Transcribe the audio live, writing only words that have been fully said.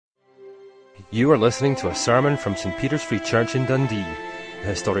You are listening to a sermon from St. Peter's Free Church in Dundee, the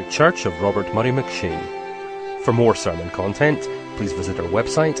historic church of Robert Murray McShane. For more sermon content, please visit our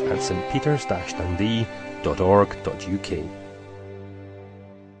website at stpeters-dundee.org.uk.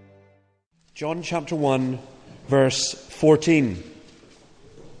 John chapter 1, verse 14.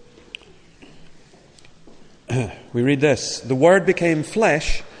 We read this: "The Word became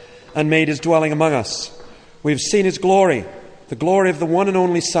flesh and made his dwelling among us. We have seen his glory, the glory of the one and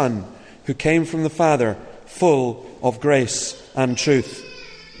only Son, who came from the Father, full of grace and truth."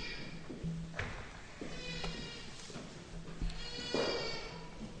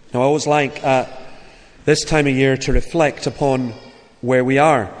 Now, I always like this time of year to reflect upon where we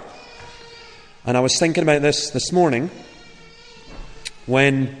are. And I was thinking about this morning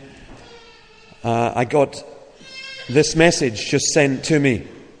when I got this message just sent to me.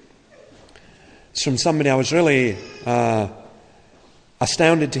 It's from somebody I was really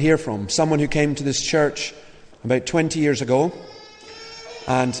astounded to hear from. Someone who came to this church about 20 years ago,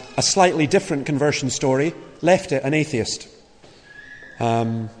 and a slightly different conversion story, left it an atheist.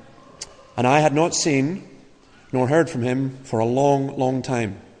 And I had not seen nor heard from him for a long, long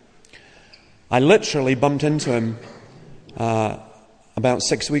time. I literally bumped into him about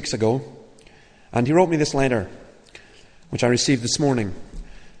 6 weeks ago, and he wrote me this letter, which I received this morning.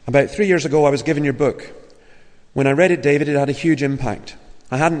 "About 3 years ago, I was given your book. When I read it, David, it had a huge impact.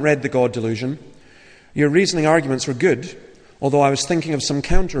 I hadn't read The God Delusion. Your reasoning arguments were good, although I was thinking of some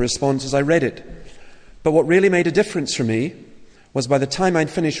counter-response as I read it. But what really made a difference for me was by the time I'd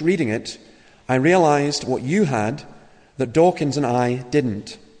finished reading it, I realized what you had that Dawkins and I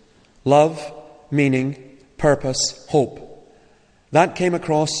didn't. Love, meaning, purpose, hope. That came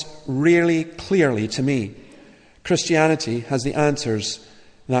across really clearly to me. Christianity has the answers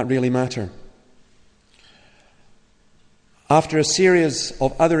that really matter." After a series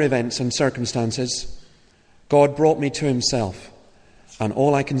of other events and circumstances, God brought me to himself. And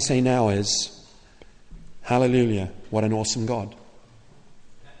all I can say now is, hallelujah, what an awesome God.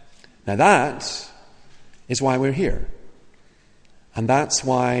 Now that is why we're here. And that's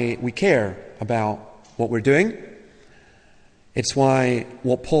why we care about what we're doing. It's why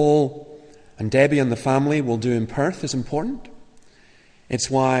what Paul and Debbie and the family will do in Perth is important. It's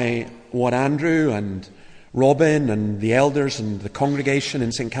why what Andrew and Robin and the elders and the congregation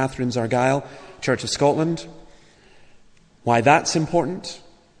in St. Catherine's Argyll, Church of Scotland, why that's important.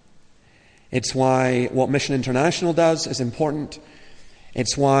 It's why what Mission International does is important.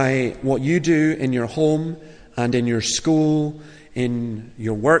 It's why what you do in your home and in your school, in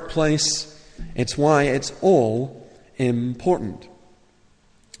your workplace, it's why it's all important.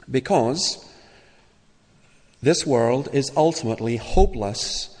 Because this world is ultimately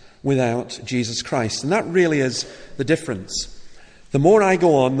hopeless without Jesus Christ. And that really is the difference. The more I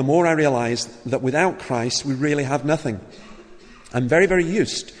go on, the more I realize that without Christ, we really have nothing. I'm very, very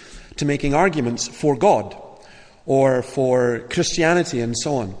used to making arguments for God or for Christianity and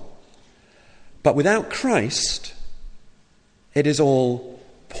so on. But without Christ, it is all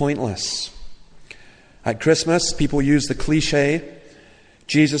pointless. At Christmas, people use the cliche,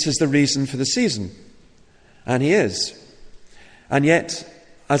 Jesus is the reason for the season. And he is. And yet,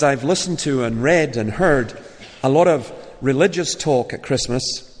 as I've listened to and read and heard a lot of religious talk at Christmas,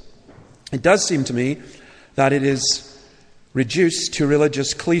 it does seem to me that it is reduced to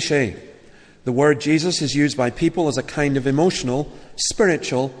religious cliche. The word Jesus is used by people as a kind of emotional,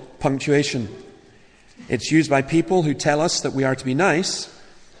 spiritual punctuation. It's used by people who tell us that we are to be nice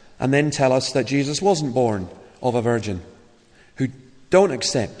and then tell us that Jesus wasn't born of a virgin, who don't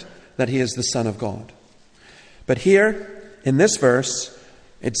accept that he is the Son of God. But here, in this verse,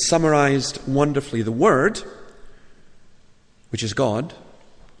 it's summarized wonderfully. The Word, which is God,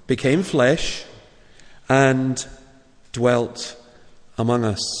 became flesh and dwelt among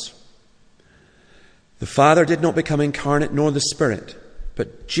us. The Father did not become incarnate, nor the Spirit,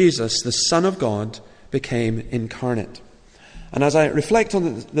 but Jesus, the Son of God, became incarnate. And as I reflect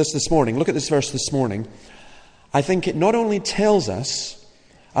on this morning, look at this verse this morning, I think it not only tells us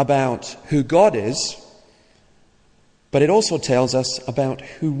about who God is, but it also tells us about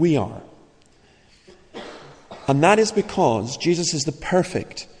who we are. And that is because Jesus is the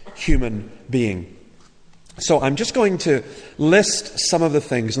perfect human being. So I'm just going to list some of the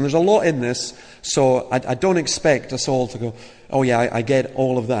things, and there's a lot in this, so I don't expect us all to go, oh yeah, I get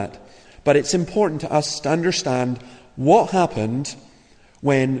all of that. But it's important to us to understand what happened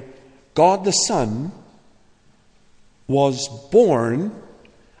when God the Son was born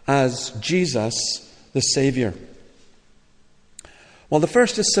as Jesus the Savior. Well, the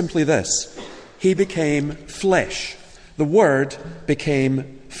first is simply this. He became flesh. The Word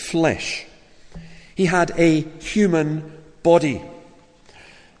became flesh. He had a human body.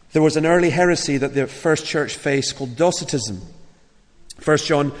 There was an early heresy that the first church faced called Docetism. 1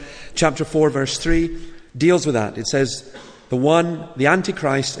 John chapter 4, verse 3 deals with that. It says, the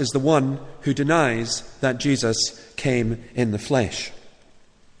Antichrist is the one who denies that Jesus came in the flesh.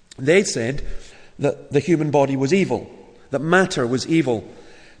 They said that the human body was evil, that matter was evil,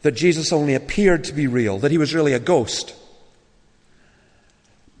 that Jesus only appeared to be real, that he was really a ghost.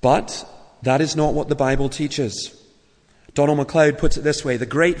 But that is not what the Bible teaches. Donald MacLeod puts it this way: the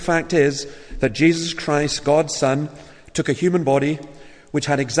great fact is that Jesus Christ, God's Son, took a human body which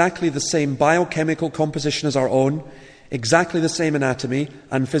had exactly the same biochemical composition as our own, exactly the same anatomy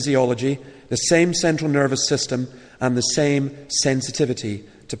and physiology, the same central nervous system, and the same sensitivity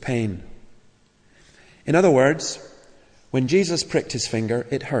to pain. In other words, when Jesus pricked his finger,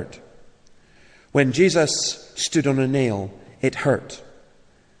 it hurt. When Jesus stood on a nail, it hurt.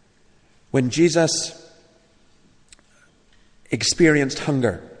 When Jesus experienced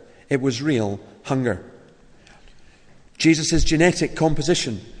hunger, it was real hunger. Jesus' genetic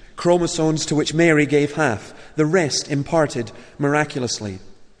composition, chromosomes to which Mary gave half, the rest imparted miraculously.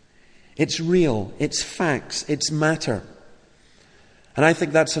 It's real, it's facts, it's matter. And I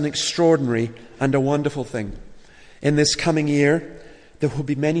think that's an extraordinary and a wonderful thing. In this coming year, there will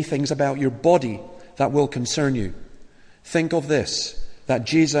be many things about your body that will concern you. Think of this, that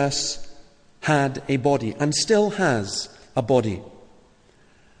Jesus had a body and still has a body.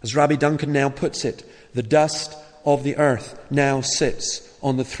 As Rabbi Duncan now puts it, the dust of the earth now sits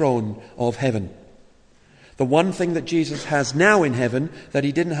on the throne of heaven. The one thing that Jesus has now in heaven that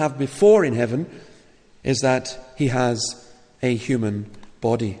he didn't have before in heaven is that he has a human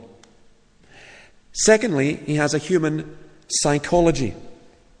body. Secondly, he has a human psychology.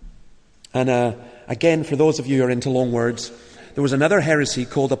 And again, for those of you who are into long words, there was another heresy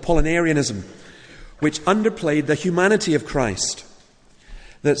called Apollinarianism, which underplayed the humanity of Christ,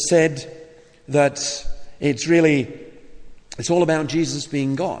 that said that it's all about Jesus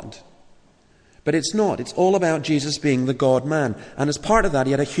being God. But it's not. It's all about Jesus being the God-man. And as part of that,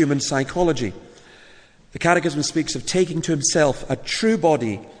 he had a human psychology. The Catechism speaks of taking to himself a true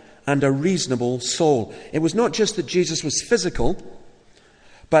body and a reasonable soul. It was not just that Jesus was physical,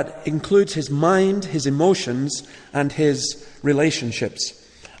 but includes his mind, his emotions, and his relationships.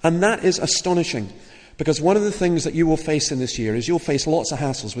 And that is astonishing, because one of the things that you will face in this year is you'll face lots of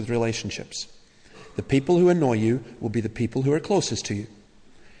hassles with relationships. The people who annoy you will be the people who are closest to you.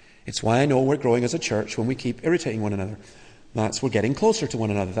 It's why I know we're growing as a church when we keep irritating one another. We're getting closer to one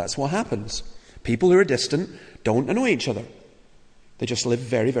another. That's what happens. People who are distant don't annoy each other. They just live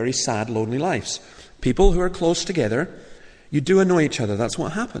very, very sad, lonely lives. People who are close together, you do annoy each other. That's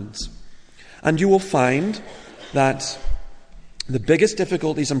what happens. And you will find that the biggest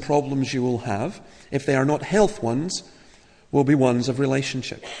difficulties and problems you will have, if they are not health ones, will be ones of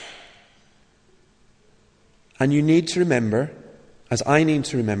relationship. And you need to remember, as I need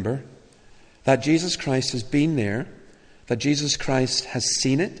to remember, that Jesus Christ has been there, that Jesus Christ has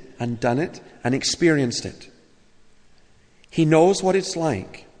seen it and done it and experienced it. He knows what it's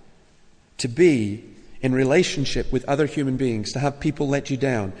like to be in relationship with other human beings, to have people let you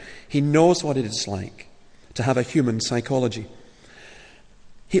down. He knows what it is like to have a human psychology.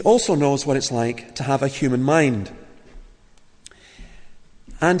 He also knows what it's like to have a human mind.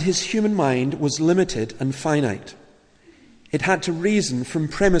 And his human mind was limited and finite. It had to reason from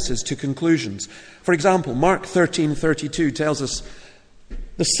premises to conclusions. For example, Mark 13:32 tells us,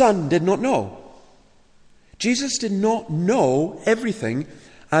 the Son did not know. Jesus did not know everything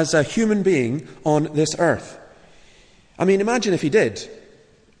as a human being on this earth. I mean, imagine if he did.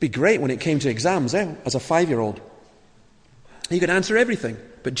 It'd be great when it came to exams, as a 5-year-old. He could answer everything,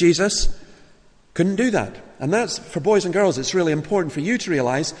 but Jesus couldn't do that. And that's, for boys and girls, it's really important for you to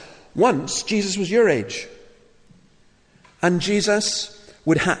realize, once Jesus was your age. And Jesus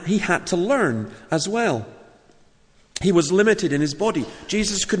he had to learn as well. He was limited in his body.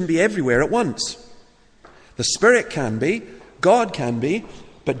 Jesus couldn't be everywhere at once. The Spirit can be, God can be,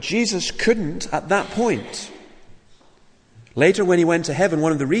 but Jesus couldn't at that point. Later, when he went to heaven,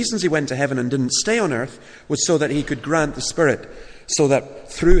 one of the reasons he went to heaven and didn't stay on earth was so that he could grant the Spirit, so that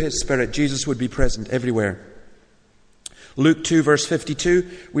through his Spirit Jesus would be present everywhere. Luke 2 verse 52,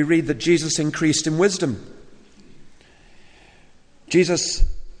 we read that Jesus increased in wisdom. Jesus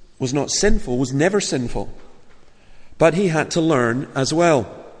was not sinful, was never sinful, but he had to learn as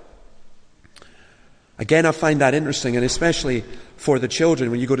well. Again, I find that interesting, and especially for the children.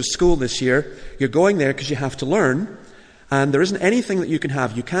 When you go to school this year, you're going there because you have to learn, and there isn't anything that you can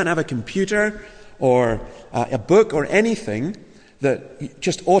have. You can't have a computer or a book or anything that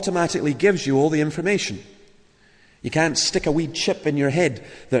just automatically gives you all the information. You can't stick a wee chip in your head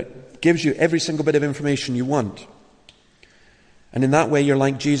that gives you every single bit of information you want. And in that way, you're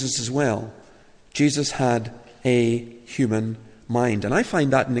like Jesus as well. Jesus had a human mind. And I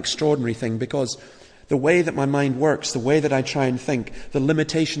find that an extraordinary thing, because the way that my mind works, the way that I try and think, the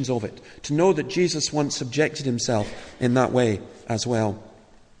limitations of it, to know that Jesus once subjected himself in that way as well.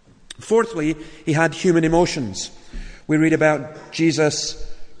 Fourthly, he had human emotions. We read about Jesus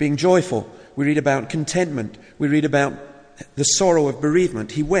being joyful. We read about contentment. We read about the sorrow of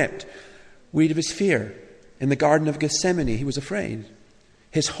bereavement. He wept. We read of his fear. In the Garden of Gethsemane, he was afraid.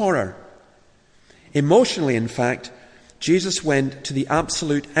 His horror. Emotionally, in fact, Jesus went to the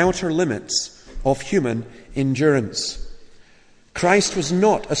absolute outer limits of human endurance. Christ was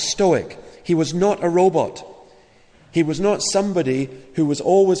not a stoic. He was not a robot. He was not somebody who was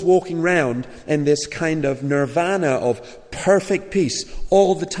always walking around in this kind of nirvana of perfect peace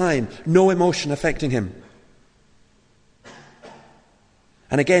all the time, no emotion affecting him.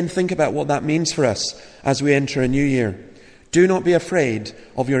 And again, think about what that means for us as we enter a new year. Do not be afraid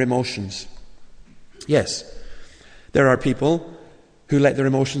of your emotions. Yes, there are people who let their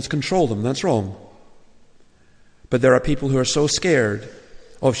emotions control them. That's wrong. But there are people who are so scared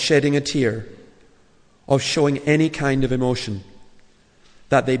of shedding a tear, of showing any kind of emotion,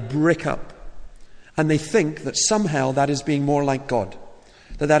 that they brick up and they think that somehow that is being more like God,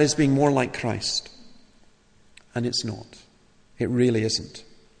 that is being more like Christ. And it's not. It really isn't.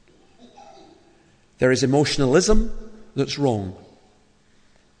 There is emotionalism that's wrong.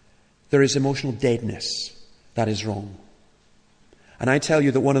 There is emotional deadness that is wrong. And I tell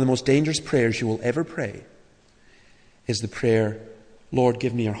you that one of the most dangerous prayers you will ever pray is the prayer, Lord,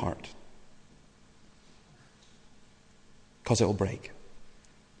 give me your heart. Because it will break.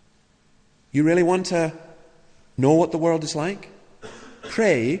 You really want to know what the world is like?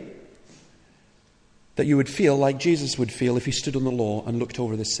 Pray that you would feel like Jesus would feel if he stood on the law and looked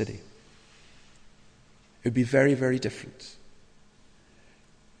over this city. It would be very, very different.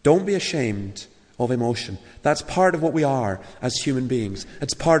 Don't be ashamed of emotion. That's part of what we are as human beings.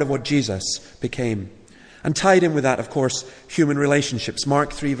 It's part of what Jesus became. And tied in with that, of course, human relationships.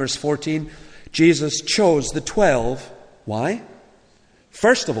 Mark 3 verse 14, Jesus chose the 12. Why?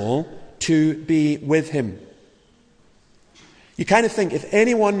 First of all, to be with him. You kind of think if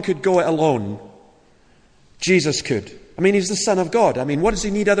anyone could go it alone, Jesus could. I mean, he's the Son of God. I mean, what does he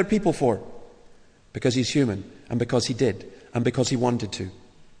need other people for? Because he's human, and because he did, and because he wanted to.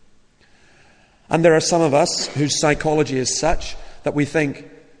 And there are some of us whose psychology is such that we think,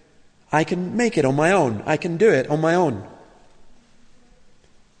 I can make it on my own. I can do it on my own.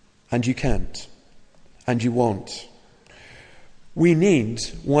 And you can't. And you won't. We need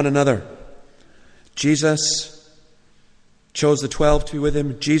one another. Jesus chose the 12 to be with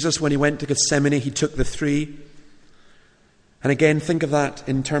him. Jesus, when he went to Gethsemane, he took the 3. And again, think of that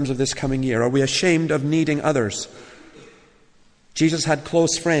in terms of this coming year. Are we ashamed of needing others? Jesus had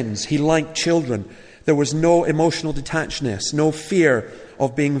close friends. He liked children. There was no emotional detachedness, no fear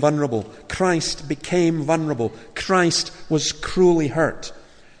of being vulnerable. Christ became vulnerable. Christ was cruelly hurt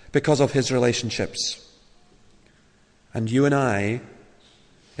because of his relationships. And you and I,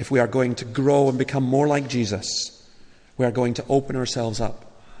 if we are going to grow and become more like Jesus, we are going to open ourselves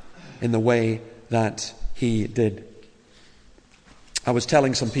up in the way that he did. I was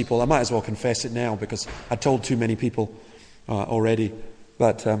telling some people, I might as well confess it now because I told too many people already,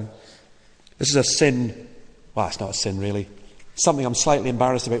 but this is a sin. Well, it's not a sin really. Something I'm slightly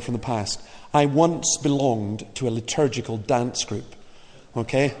embarrassed about from the past. I once belonged to a liturgical dance group.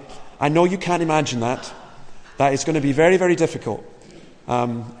 Okay? I know you can't imagine that. That is going to be very, very difficult.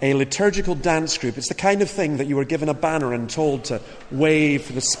 A liturgical dance group. It's the kind of thing that you were given a banner and told to wave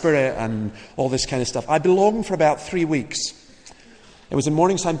for the Spirit and all this kind of stuff. I belonged for about 3 weeks. It was in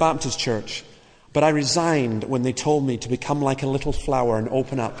Morningside Baptist Church, but I resigned when they told me to become like a little flower and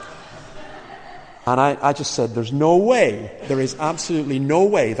open up. And I just said, there's no way, there is absolutely no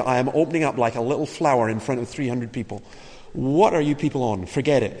way that I am opening up like a little flower in front of 300 people. What are you people on?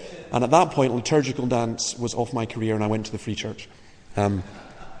 Forget it. And at that point, liturgical dance was off my career and I went to the Free Church.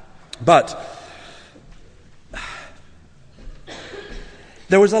 But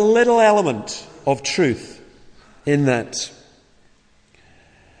there was a little element of truth in that.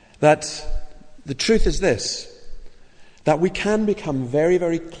 That the truth is this, that we can become very,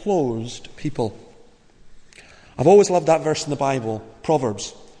 very closed people. I've always loved that verse in the Bible,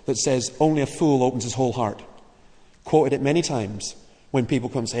 Proverbs, that says, only a fool opens his whole heart. Quoted it many times when people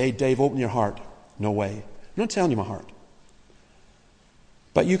come and say, hey, Dave, open your heart. No way. I'm not telling you my heart.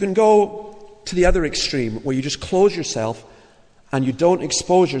 But you can go to the other extreme where you just close yourself and you don't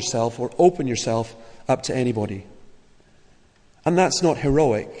expose yourself or open yourself up to anybody. And that's not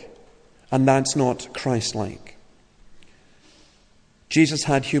heroic, and that's not Christ-like. Jesus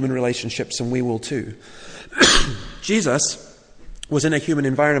had human relationships, and we will too. Jesus was in a human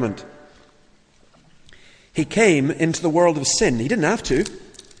environment. He came into the world of sin. He didn't have to.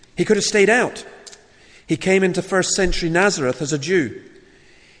 He could have stayed out. He came into first century Nazareth as a Jew.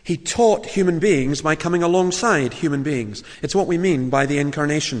 He taught human beings by coming alongside human beings. It's what we mean by the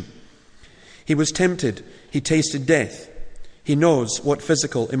incarnation. He was tempted. He tasted death. He knows what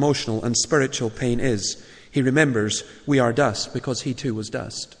physical, emotional, and spiritual pain is. He remembers we are dust because he too was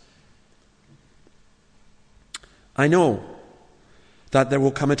dust. I know that there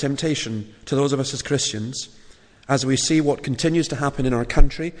will come a temptation to those of us as Christians as we see what continues to happen in our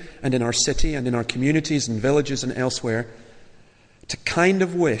country and in our city and in our communities and villages and elsewhere, to kind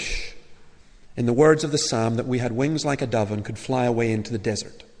of wish, in the words of the psalm, that we had wings like a dove and could fly away into the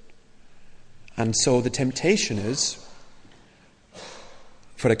desert. And so the temptation is,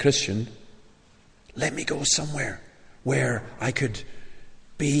 for a Christian, let me go somewhere where I could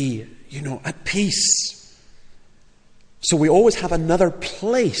be, at peace. So we always have another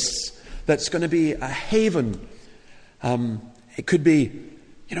place that's going to be a haven. It could be,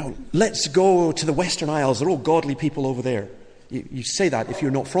 let's go to the Western Isles. They're all godly people over there. You say that if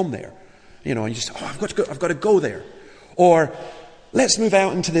you're not from there. And you just, I've got to go there. Or let's move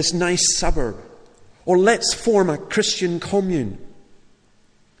out into this nice suburb. Or let's form a Christian commune.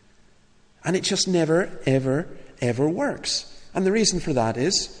 And it just never, ever, ever works. And the reason for that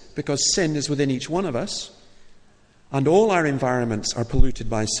is because sin is within each one of us. And all our environments are polluted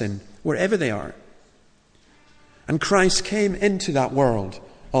by sin, wherever they are. And Christ came into that world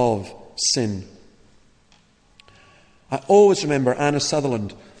of sin. I always remember Anna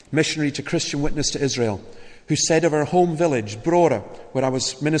Sutherland, missionary to Christian Witness to Israel, who said of her home village, Brora, where I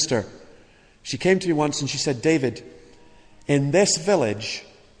was minister, she came to me once and she said, David, in this village,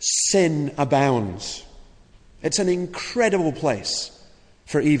 sin abounds. It's an incredible place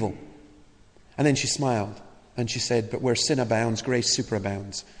for evil. And then she smiled. And she said, but where sin abounds, grace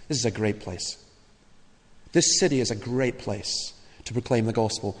superabounds. This is a great place. This city is a great place to proclaim the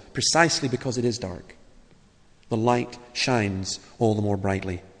gospel, precisely because it is dark. The light shines all the more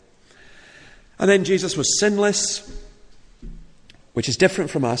brightly. And then Jesus was sinless, which is different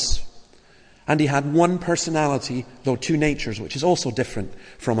from us. And he had one personality, though two natures, which is also different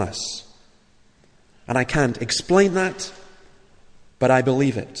from us. And I can't explain that, but I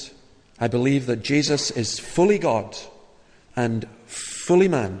believe it. I believe that Jesus is fully God and fully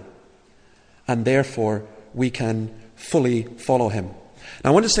man, and therefore we can fully follow him.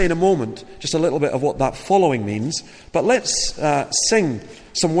 Now I want to say in a moment just a little bit of what that following means, but let's sing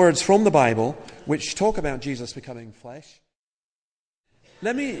some words from the Bible which talk about Jesus becoming flesh.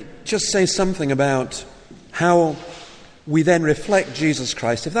 Let me just say something about how we then reflect Jesus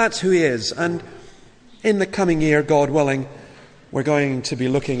Christ, if that's who he is. And in the coming year, God willing, we're going to be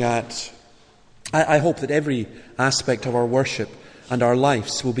looking at, I hope that every aspect of our worship and our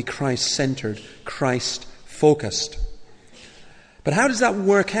lives will be Christ-centered, Christ-focused. But how does that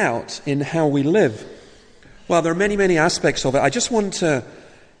work out in how we live? Well, there are many, many aspects of it. I just want to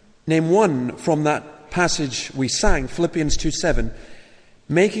name one from that passage we sang, Philippians 2:7,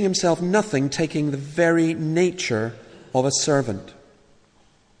 making himself nothing, taking the very nature of a servant.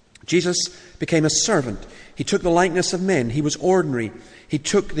 Jesus became a servant. He took the likeness of men. He was ordinary. He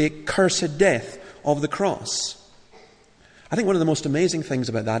took the cursed death of the cross. I think one of the most amazing things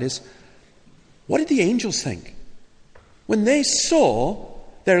about that is, what did the angels think? When they saw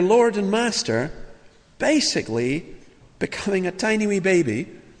their Lord and Master basically becoming a tiny wee baby,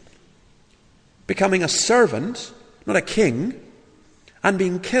 becoming a servant, not a king, and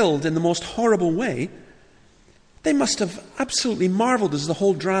being killed in the most horrible way, they must have absolutely marveled as the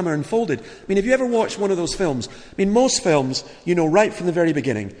whole drama unfolded. I mean, have you ever watched one of those films? I mean, most films, right from the very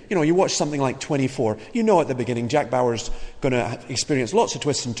beginning. You watch something like 24. At the beginning, Jack Bauer's going to experience lots of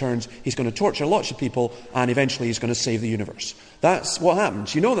twists and turns. He's going to torture lots of people, and eventually he's going to save the universe. That's what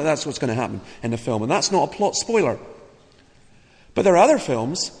happens. You know that that's what's going to happen in the film, and that's not a plot spoiler. But there are other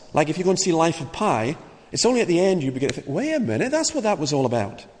films, like if you go and see Life of Pi, it's only at the end you begin to think, wait a minute, that's what that was all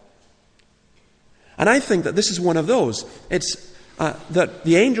about. And I think that this is one of those. It's that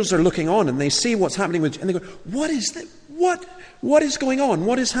the angels are looking on and they see what's happening and they go, what is that? What is going on?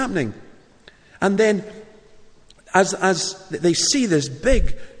 What is happening? And then as they see this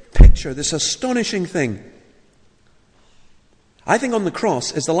big picture, this astonishing thing, I think on the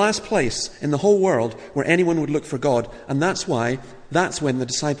cross is the last place in the whole world where anyone would look for God. And that's when the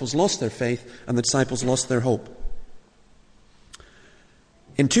disciples lost their faith and the disciples lost their hope.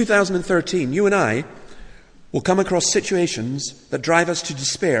 In 2013, you and I will come across situations that drive us to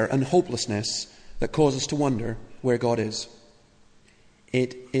despair and hopelessness that cause us to wonder where God is.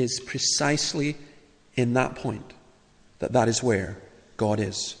 It is precisely in that point that is where God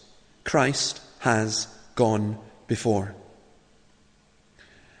is. Christ has gone before.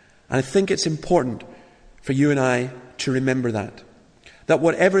 And I think it's important for you and I to remember that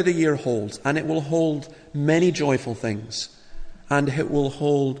whatever the year holds, and it will hold many joyful things, and it will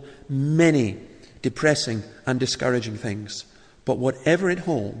hold many depressing and discouraging things, but whatever it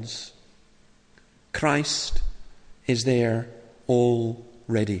holds, Christ is there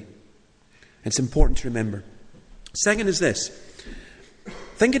already. It's important to remember. Second is this.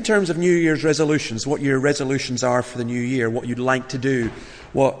 Think in terms of New Year's resolutions, what your resolutions are for the new year, what you'd like to do,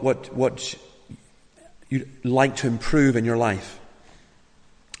 what you'd like to improve in your life.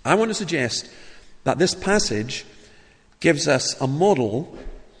 I want to suggest that this passage gives us a model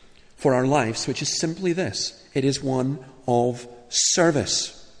for our lives, which is simply this. It is one of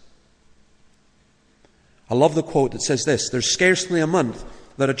service. I love the quote that says this: "There's scarcely a month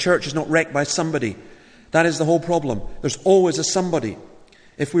that a church is not wrecked by somebody. That is the whole problem. There's always a somebody.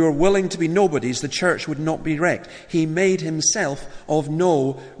 If we were willing to be nobodies, the church would not be wrecked." He made himself of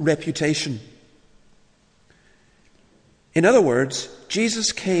no reputation. In other words,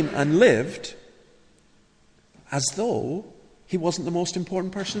 Jesus came and lived as though he wasn't the most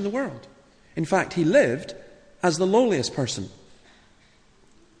important person in the world. In fact, he lived as the lowliest person.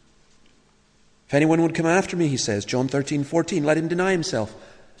 "If anyone would come after me," he says, John 13:14, "let him deny himself."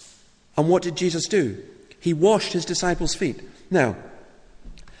 And what did Jesus do? He washed his disciples' feet. Now,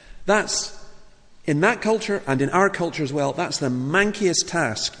 that's, in that culture and in our culture as well, that's the mankiest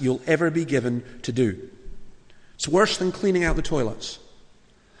task you'll ever be given to do. It's worse than cleaning out the toilets.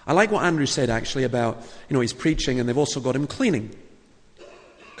 I like what Andrew said actually about, he's preaching and they've also got him cleaning.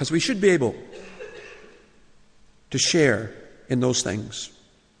 Because we should be able to share in those things.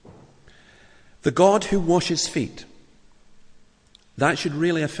 The God who washes feet, that should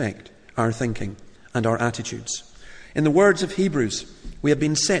really affect our thinking and our attitudes. In the words of Hebrews, we have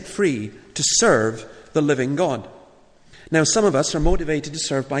been set free to serve the living God. Now, some of us are motivated to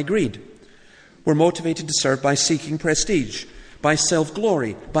serve by greed. We're motivated to serve by seeking prestige, by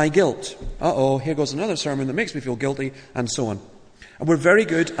self-glory, by guilt. Here goes another sermon that makes me feel guilty, and so on. And we're very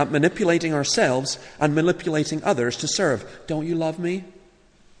good at manipulating ourselves and manipulating others to serve. Don't you love me?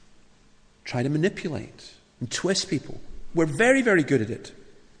 Try to manipulate and twist people. We're very, very good at it.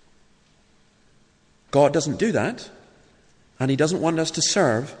 God doesn't do that, and he doesn't want us to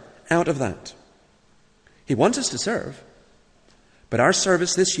serve out of that. He wants us to serve, but our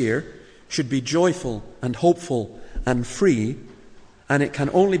service this year should be joyful and hopeful and free, and it can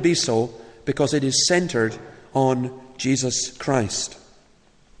only be so because it is centered on Jesus Christ.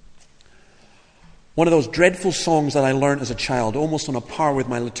 One of those dreadful songs that I learned as a child, almost on a par with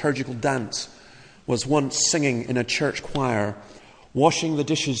my liturgical dance, was once singing in a church choir, "Washing the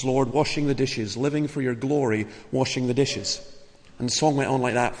dishes, Lord, washing the dishes, living for your glory, washing the dishes." And the song went on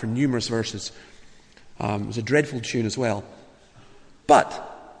like that for numerous verses. It was a dreadful tune as well. But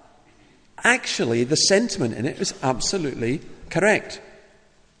actually, the sentiment in it is absolutely correct.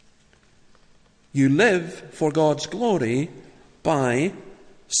 You live for God's glory by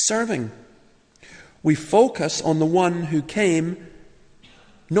serving. We focus on the one who came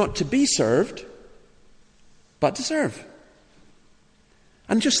not to be served, but to serve.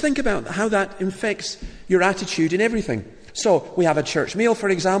 And just think about how that affects your attitude in everything. So, we have a church meal, for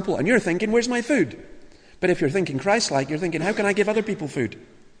example, and you're thinking, where's my food? But if you're thinking Christ-like, you're thinking, how can I give other people food?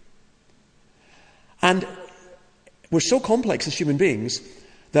 And we're so complex as human beings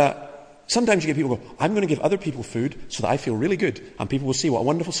that sometimes you get people go, I'm going to give other people food so that I feel really good, and people will see what a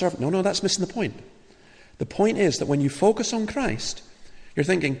wonderful servant. No, that's missing the point. The point is that when you focus on Christ, you're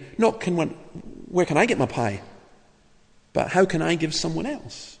thinking, not where can I get my pie? But how can I give someone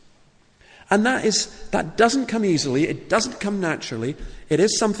else? And that doesn't come easily, it doesn't come naturally, it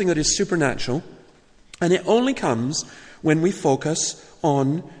is something that is supernatural, and it only comes when we focus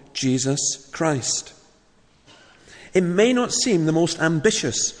on Jesus Christ. It may not seem the most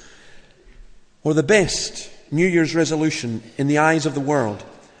ambitious or the best New Year's resolution in the eyes of the world,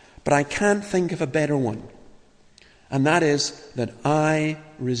 but I can't think of a better one. And that is that I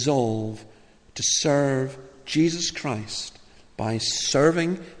resolve to serve Jesus Christ by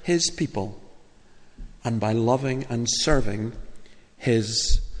serving his people and by loving and serving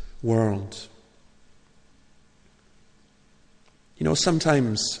his world.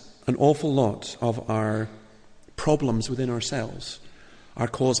 Sometimes an awful lot of our problems within ourselves are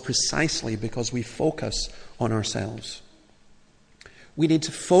caused precisely because we focus on ourselves. We need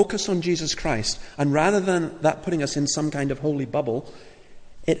to focus on Jesus Christ. And rather than that putting us in some kind of holy bubble,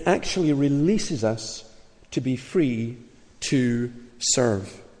 it actually releases us to be free to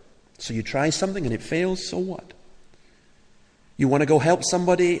serve. So you try something and it fails, so what? You want to go help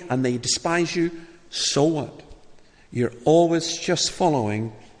somebody and they despise you, so what? You're always just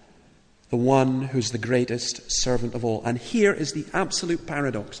following the one who's the greatest servant of all. And here is the absolute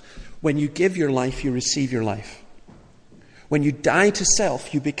paradox. When you give your life, you receive your life. When you die to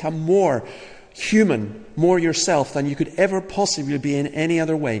self, you become more human, more yourself than you could ever possibly be in any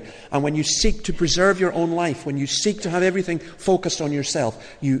other way. And when you seek to preserve your own life, when you seek to have everything focused on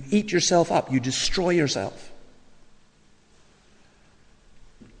yourself, you eat yourself up, you destroy yourself.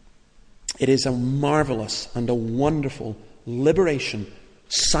 It is a marvelous and a wonderful liberation,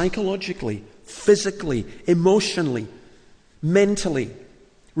 psychologically, physically, emotionally, mentally,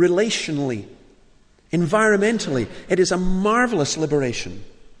 relationally, environmentally. It is a marvelous liberation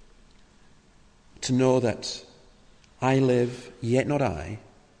to know that I live, yet not I,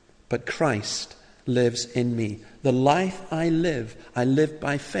 but Christ lives in me. The life I live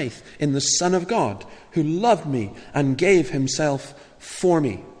by faith in the Son of God, who loved me and gave himself for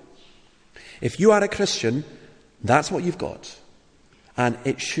me. If you are a Christian, that's what you've got. And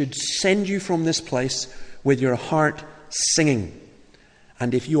it should send you from this place with your heart singing.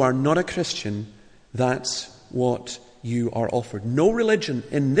 And if you are not a Christian, that's what you are offered. No religion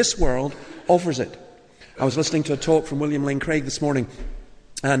in this world offers it. I was listening to a talk from William Lane Craig this morning,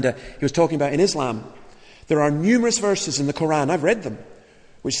 and he was talking about in Islam, there are numerous verses in the Quran, I've read them,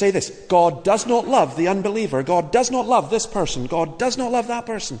 which say this: God does not love the unbeliever, God does not love this person, God does not love that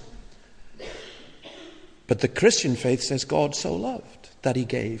person. But the Christian faith says God so loved that he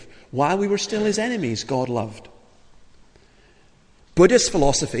gave. While we were still his enemies, God loved. Buddhist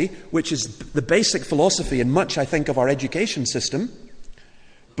philosophy, which is the basic philosophy in much, I think, of our education system,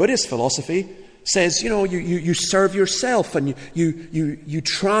 Buddhist philosophy says, you serve yourself and you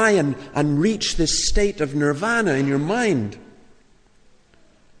try and reach this state of nirvana in your mind.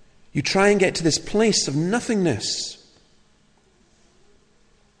 You try and get to this place of nothingness.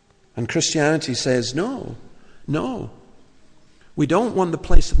 And Christianity says, no. We don't want the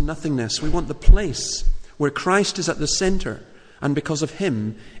place of nothingness. We want the place where Christ is at the center. And because of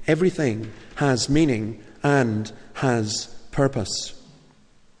him, everything has meaning and has purpose.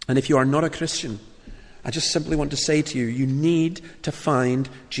 And if you are not a Christian, I just simply want to say to you, you need to find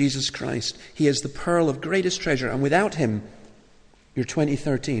Jesus Christ. He is the pearl of greatest treasure. And without him, your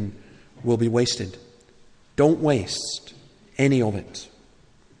 2013 will be wasted. Don't waste any of it.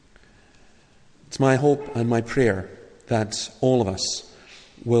 It's my hope and my prayer that all of us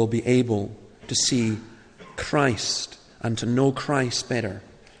will be able to see Christ and to know Christ better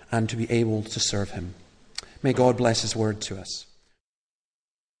and to be able to serve him. May God bless his word to us.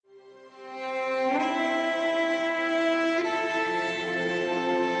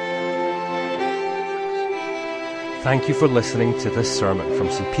 Thank you for listening to this sermon from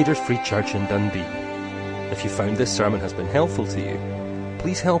St. Peter's Free Church in Dundee. If you found this sermon has been helpful to you,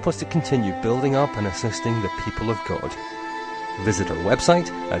 please help us to continue building up and assisting the people of God. Visit our website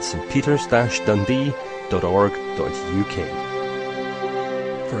at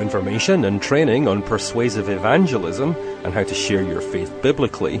stpeters-dundee.org.uk. For information and training on persuasive evangelism and how to share your faith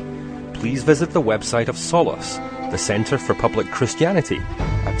biblically, please visit the website of Solace, the Centre for Public Christianity,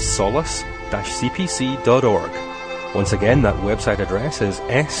 at solace-cpc.org. Once again, that website address is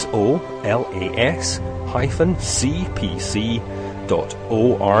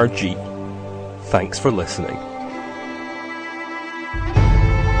solas-cpc.org. Thanks for listening.